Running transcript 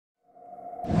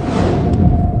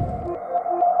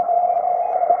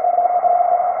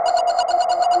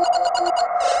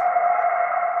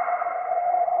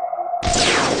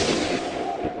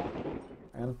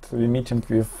meeting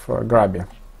with Grubby.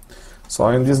 So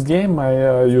in this game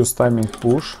I use timing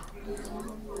push,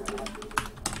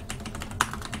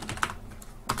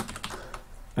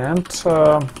 and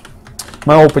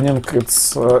my opening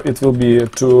it will be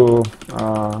to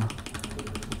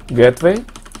gateway,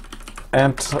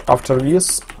 and after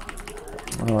this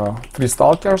 3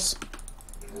 stalkers.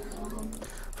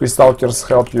 3 stalkers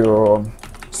help you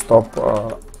stop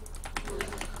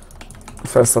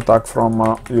fast attack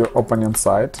from your opponent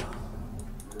side,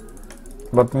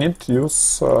 but need to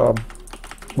use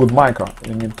good micro.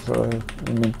 You need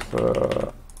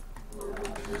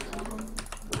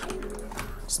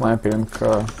sniping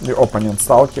the opponent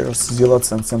stalkers,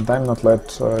 zealots, and same time not let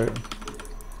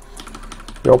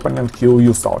the opponent kill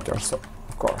you stalkers,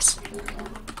 of course.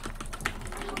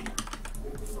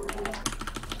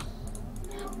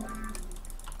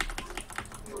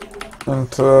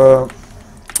 And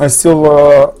I still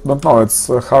don't know, it's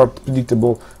hard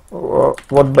predictable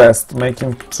what best,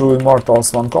 making 2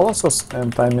 immortals, 1 colossus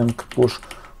and timing push,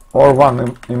 or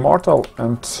 1 immortal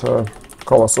and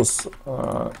colossus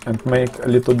and make a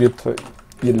little bit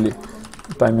early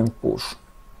timing push.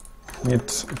 Need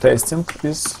testing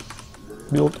this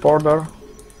build order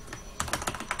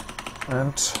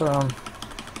and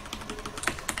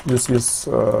use this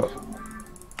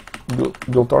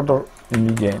build order in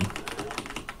the game.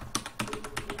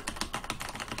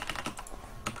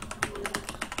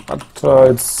 But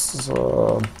it's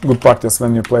good practice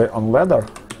when you play on ladder.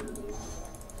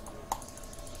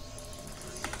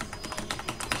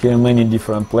 Here many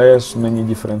different players, many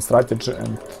different strategy,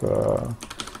 and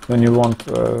when you want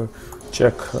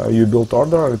check your build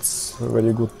order, it's a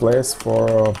very good place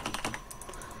for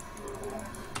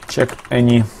check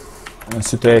any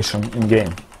situation in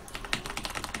game.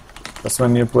 Because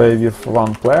when you play with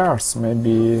 1 player,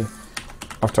 maybe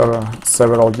after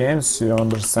several games you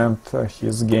understand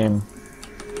his game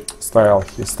style,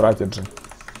 his strategy.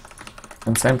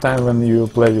 And same time when you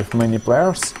play with many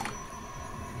players,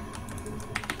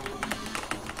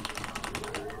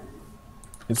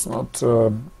 it's not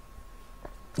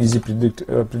easy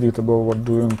predictable what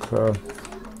doing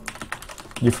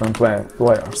different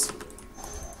players.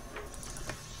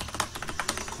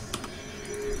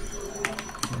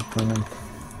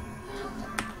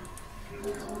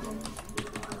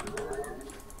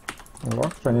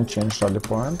 What? Can you change rally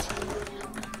point?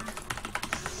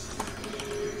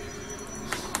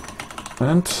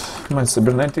 And my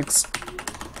cybernetics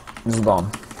is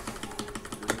done.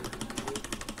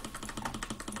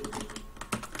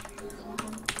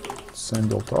 Same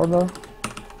build order.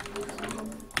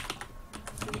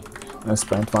 I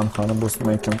spent 100 boost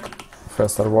making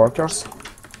faster workers,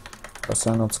 because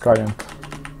I'm not scaring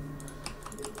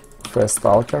fast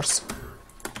stalkers.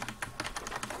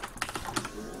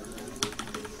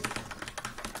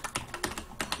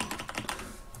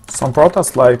 Some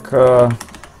protas like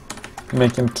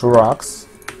making 2 racks,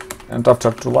 and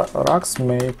after 2 racks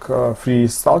make 3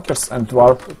 stalkers and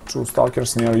warp 2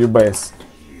 stalkers near your base.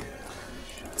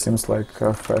 It seems like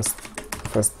a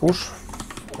fast push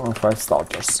on 5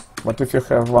 stalkers. But if you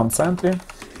have 1 sentry,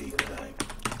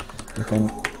 you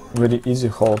can very easy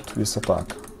hold this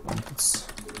attack, and it's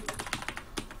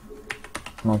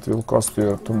not will cost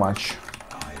you too much.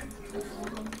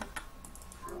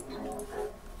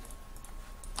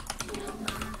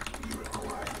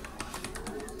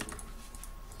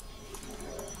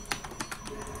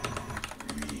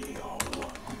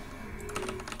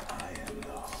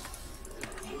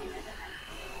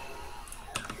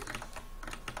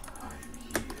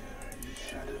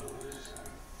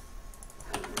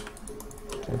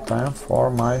 Time for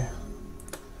my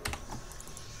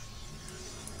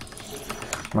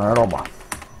robot.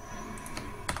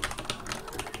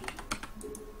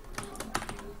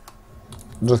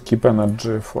 Just keep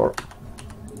energy for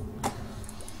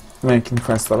making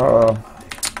faster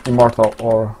immortal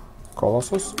or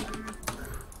colossus.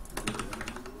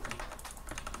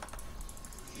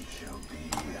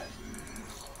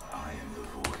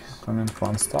 Coming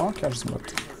from stalkers,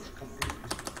 but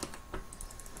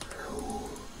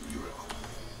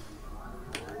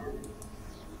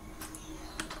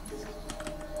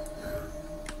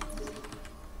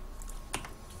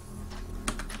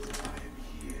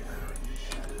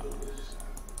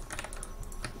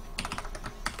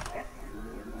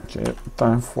okay,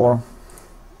 time for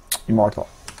immortal.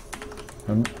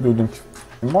 I'm building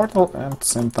immortal and at the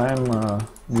same time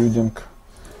building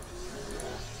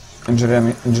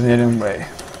engineering way.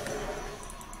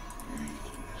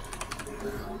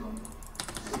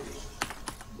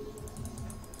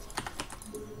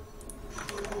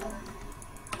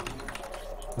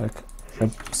 Like,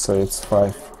 let's say it's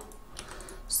 5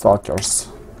 Stalkers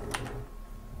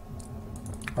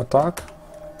attack.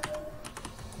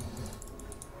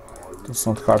 It's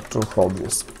not hard to hold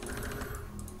this.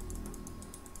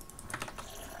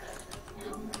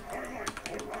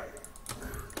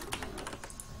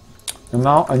 And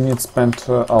now I need spend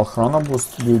all chrono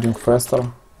boost building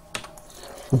faster.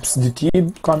 Oops,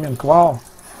 DT coming, wow.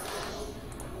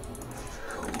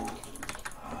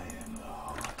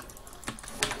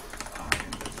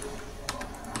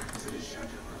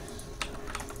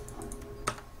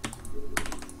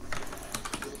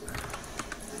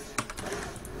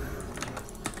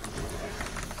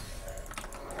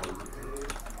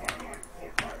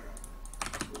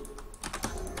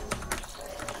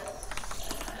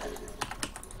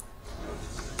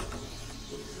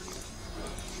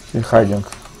 He's hiding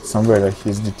somewhere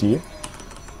his DT.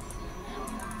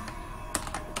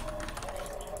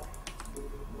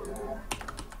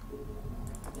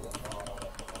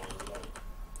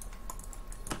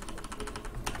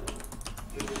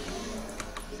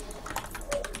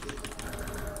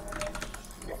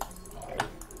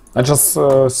 I just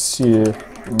see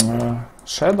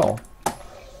shadow,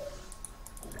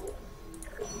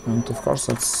 and of course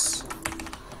it's,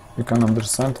 you can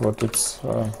understand what it's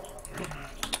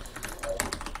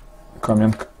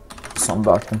coming some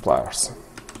Dark Templars.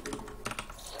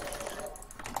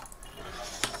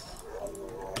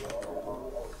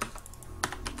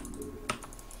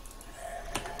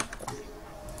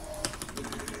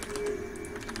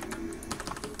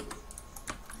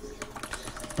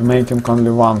 Making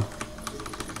only one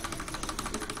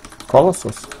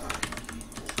Colossus.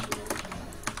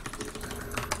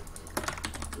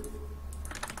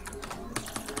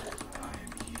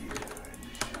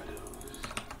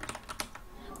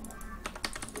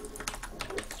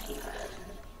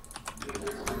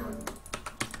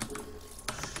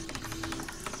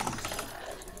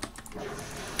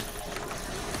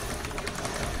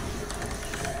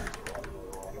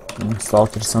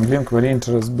 Stalkers and Link, very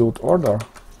interesting build order.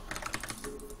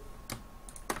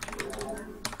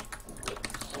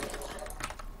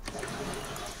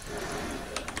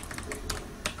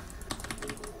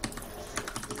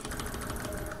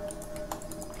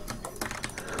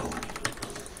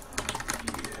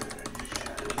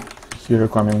 Here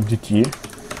coming DT.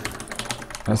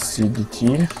 I see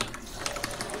DT.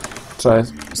 Try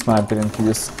sniping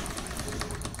his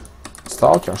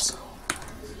Stalkers.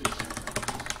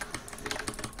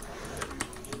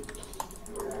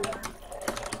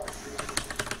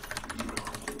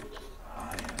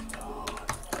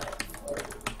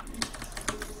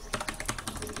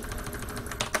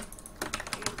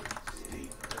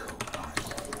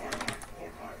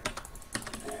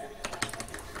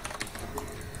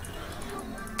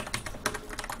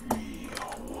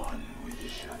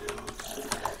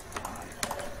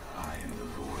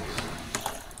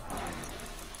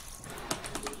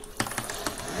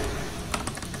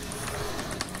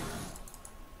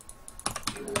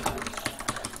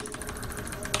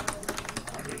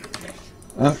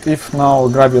 And if now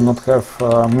Grubby not have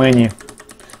many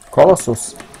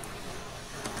Colossus,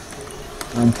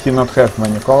 and he not have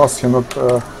many Colossus, he not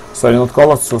sorry, not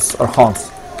Colossus or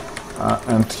Hounds,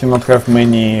 and he not have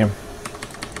many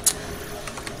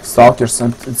Stalkers,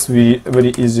 and it's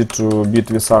very easy to beat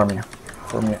this army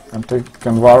for me, and I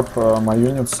can warp my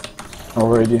units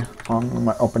already on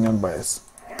my opponent base.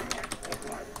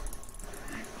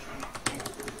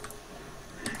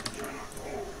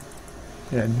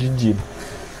 Yeah, GG.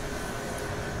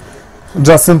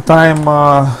 Just in time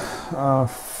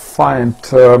find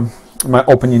my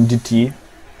opening DT.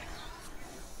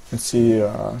 Let's see,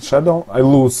 Shadow. I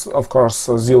lose, of course,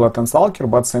 Zealot and Stalker,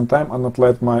 but at the same time I not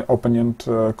let my opponent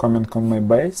comment on my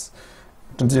base.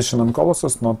 Transition on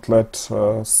Colossus, not let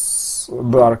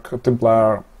Dark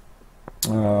Templar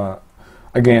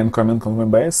again comment on my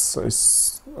base.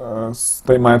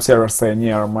 My observers stay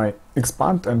near my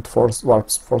expand and force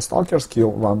warps for Stalkers,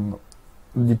 kill one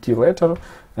DT later,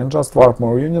 and just warp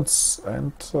more units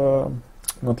and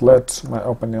not let my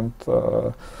opponent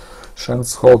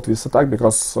chance hold this attack,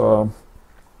 because I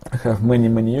have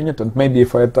many units, and maybe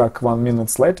if I attack 1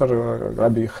 minute later,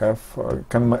 Grubby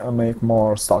can make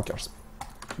more Stalkers.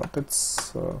 But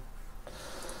it's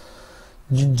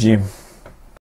GG.